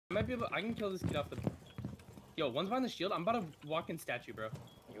might be able. I can kill this kid off the. Yo, one's behind the shield. I'm about to walk in statue, bro.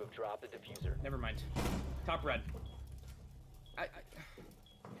 You have dropped the diffuser. Never mind. Top red.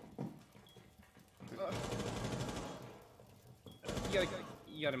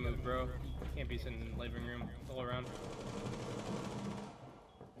 You gotta move, bro. Can't be sitting in the living room all around.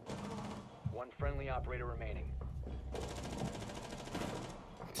 One friendly operator remaining.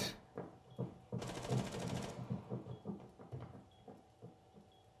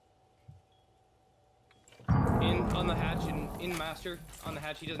 On the hatch, in master, on the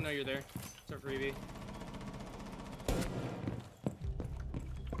hatch, he doesn't know you're there. It's a freebie.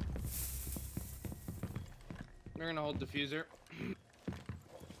 We're gonna hold diffuser.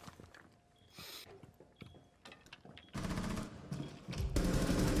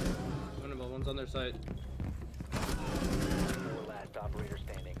 One's on their side. Last operator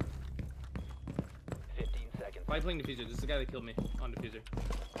standing. 15 seconds. Why playing diffuser? This is the guy that killed me on diffuser.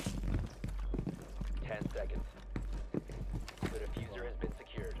 10 seconds. The diffuser has been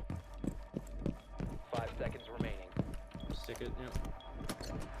secured. 5 seconds remaining. Stick it,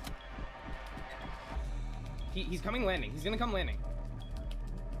 yeah. He's coming landing. He's gonna come landing.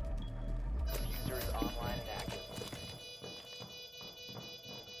 Diffuser is online and active.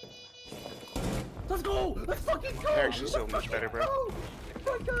 Let's go! Let's fucking go! They're actually so much better, bro. Oh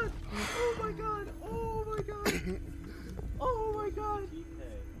my god! Oh my god! Oh my god! Oh my god!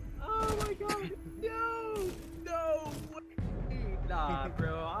 Oh my god! No! No! Nah,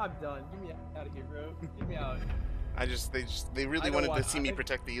 bro, I'm done. Get me out of here, bro. Get me out. They really wanted to see me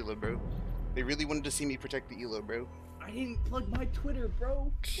protect the elo, bro. They really wanted to see me protect the elo, bro. I didn't plug my Twitter,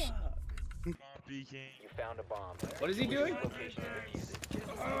 bro. Fuck. You found a bomb. What is he doing? Location and defuse it.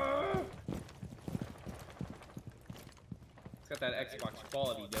 It's got that Xbox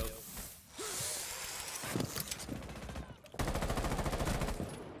quality, yo.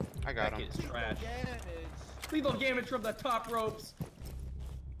 I got him. That kid is trash. Lethal damage from the top ropes.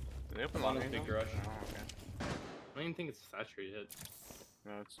 Did they open Long long big angle? rush. Oh, okay. I don't even think it's saturated yet.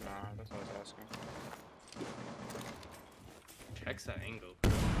 No, it's not. That's what I was asking. Checks that angle.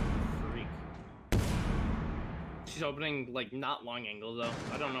 Freak. She's opening, like, not long angle, though.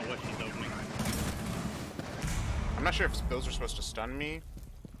 I don't know what she's opening. I'm not sure if those are supposed to stun me,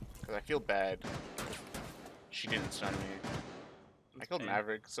 because I feel bad. She didn't stun me. I killed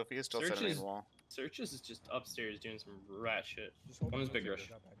Maverick. Sophia's still setting me the wall. Searches is just upstairs doing some rat shit. One is big rush.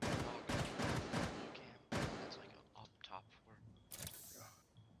 That's like up top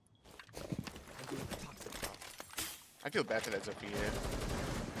I feel bad for that Sophia.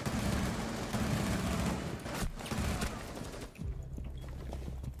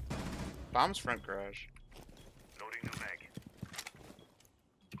 Bomb's front garage. Loading new mag.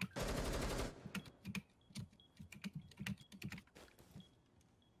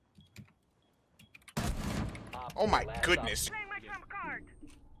 Oh my goodness.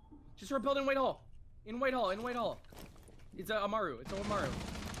 Just repelled in White Hall. In White Hall, in White Hall. It's a Amaru. It's a Amaru.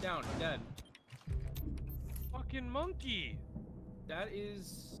 Down, dead. Fucking monkey. That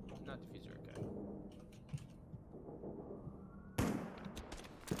is not diffuser, okay.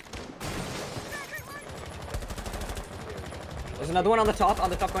 There's another one on the top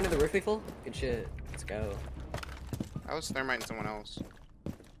corner of the roof lethal. Good shit. Let's go. I was thermiting someone else.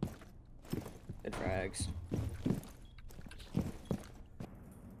 Good frags.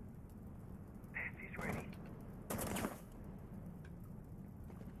 He's ready.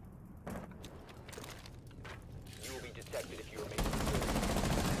 You will be detected if you remain.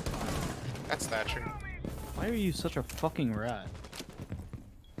 That's Thatcher. Why are you such a fucking rat?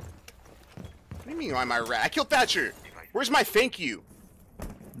 What do you mean, why am I a rat? I killed Thatcher! Where's my thank you?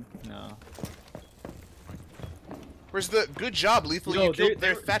 No. Where's the good job, Lethal? Yo, You killed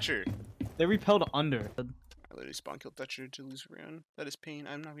their Thatcher. They repelled under. I literally spawn killed Thatcher to lose a round. That is pain.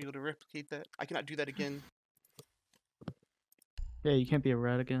 I'm not able to replicate that. I cannot do that again. Yeah, you can't be a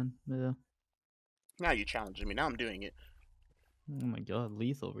rat again. Yeah. Now you challenging me. Now I'm doing it. Oh my god,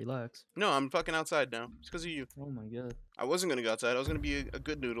 lethal, relax. No, I'm fucking outside now. It's because of you. Oh my god. I wasn't gonna go outside. I was gonna be a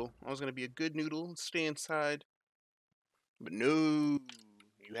good noodle. I was gonna be a good noodle, stay inside. But no,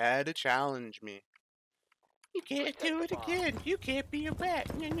 you had to challenge me. You can't do it again. You can't be a rat.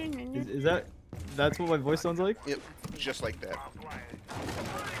 Is that's what my voice sounds like? Yep, just like that.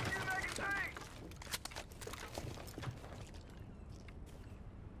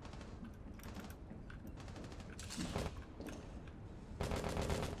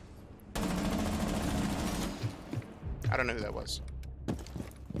 I don't know who that was.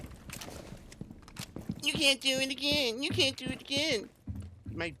 You can't do it again. You can't do it again.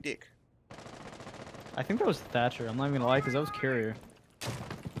 My dick. I think that was Thatcher. I'm not even gonna lie, because that was Carrier.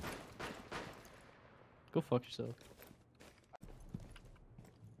 Go fuck yourself.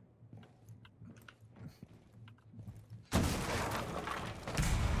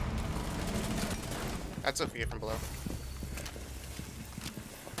 That's Sophia from below.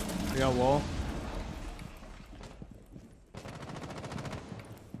 We got wall.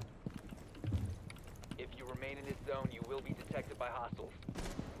 If you remain in this zone, you will be detected by hostiles.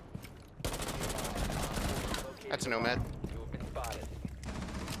 That's a nomad. You have been spotted.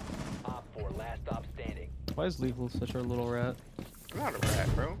 Op 4, last stop standing. Why is Lethal such a little rat? I'm not a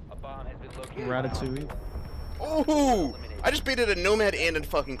rat, bro. A bomb has been located. Ratatouille. Oh! I just baited a nomad and a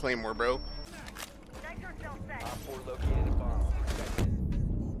fucking claymore, bro. Op 4 located a bomb.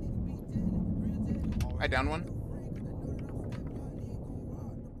 I downed one.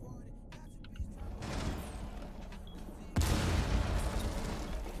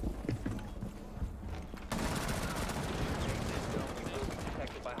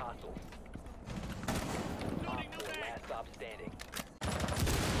 Detected by hostiles. Op 4, last stop standing.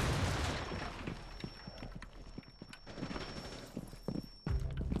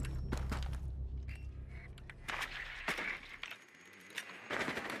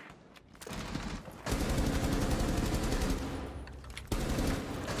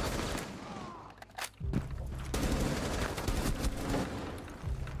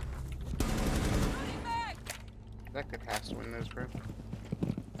 That could pass windows, bro.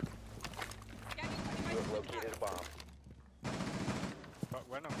 You have located a bomb.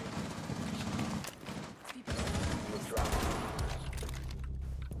 When I'm You have dropped.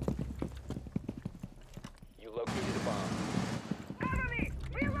 You located a bomb.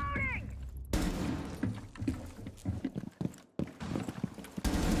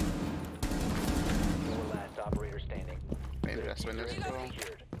 Your last operator standing. Maybe that's windows as well.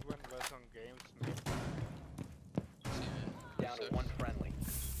 Secured. when was on games, maybe. Down to one friendly.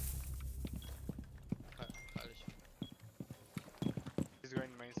 He's going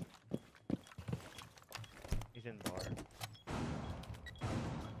main. He's in bar.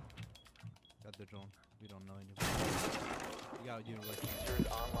 Got the drone. We don't know anymore. We got you like User is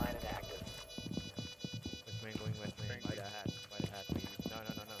online and active. West main going west main. Might have had maybe. No.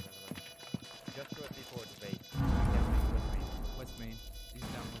 Just throw a C4 to bait. West main. He's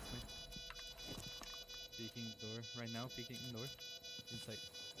down west main. Peeking door right now. Peeking door. Inside.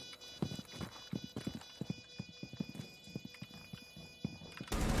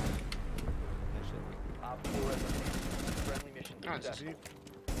 Nice shit. Op 4 eliminated. Friendly mission No, it's successful.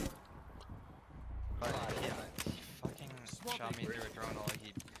 Yeah, he fucking shot me through a drone while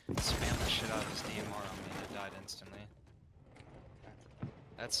he spammed the shit out of his DMR on me and it died instantly.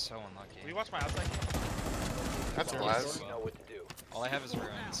 That's so unlucky. Will you watch my outside? That's You Blaz. know what to do. All I have is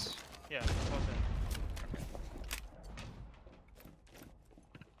ruins. Yeah, watch it.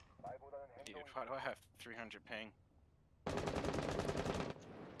 Dude, why do I have 300 ping?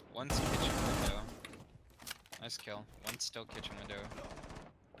 One's kitchen window. Nice kill. One's still kitchen window.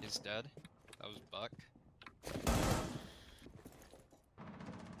 He's dead. That was Buck.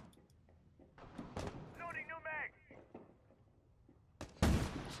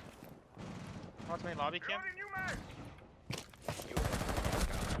 Watch main lobby, Kim. You have entered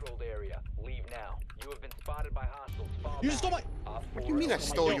controlled area. Leave now. You have been spotted by hostiles. Fall You just back. stole my. Op What do 4 you mean I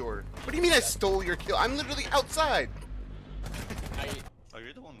stole kill. your? What do you mean I stole your kill? I'm literally outside. Oh,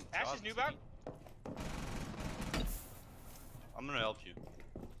 you're the one with Ash's jobs, new back? I'm gonna help you.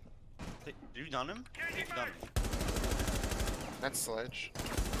 You done him? You done him. That's Sledge.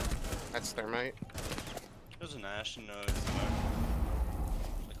 That's Thermite. There's an Ash and it's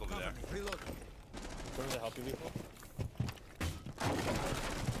like over there. Going to help you, Lethal?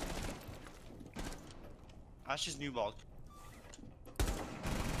 Ash's new ball.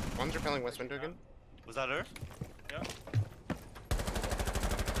 One's repelling west window again. Was that her? Yeah.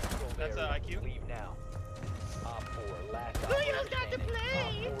 controlled That's area. IQ. Leave now. Op 4 last operator standing.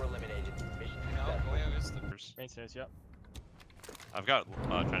 Op 4 eliminated. Mission No, successful. Goyo is the first. Main stairs, yep. I've got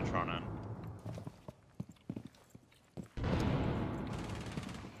trench run in.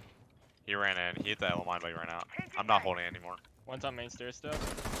 He ran in. He hit the LMI, but he ran out. I'm not holding anymore. One's on main stairs still.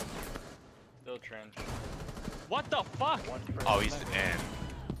 Still trench. What the fuck? One friendly Oh, he's member. in.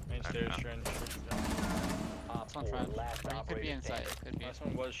 Main stairs, Okay. trench. Op It's on 4 trench. last Or it could be operator inside. standing. Could be. Last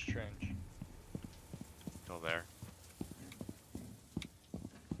one was trench. Still there.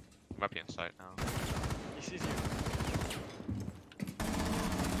 He might be in sight now. He sees you.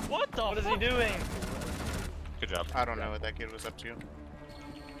 What the What is he doing? Good job. I don't know what that kid was up to.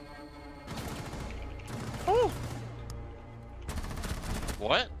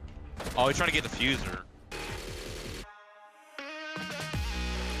 What? Oh, he's trying to get the fuser.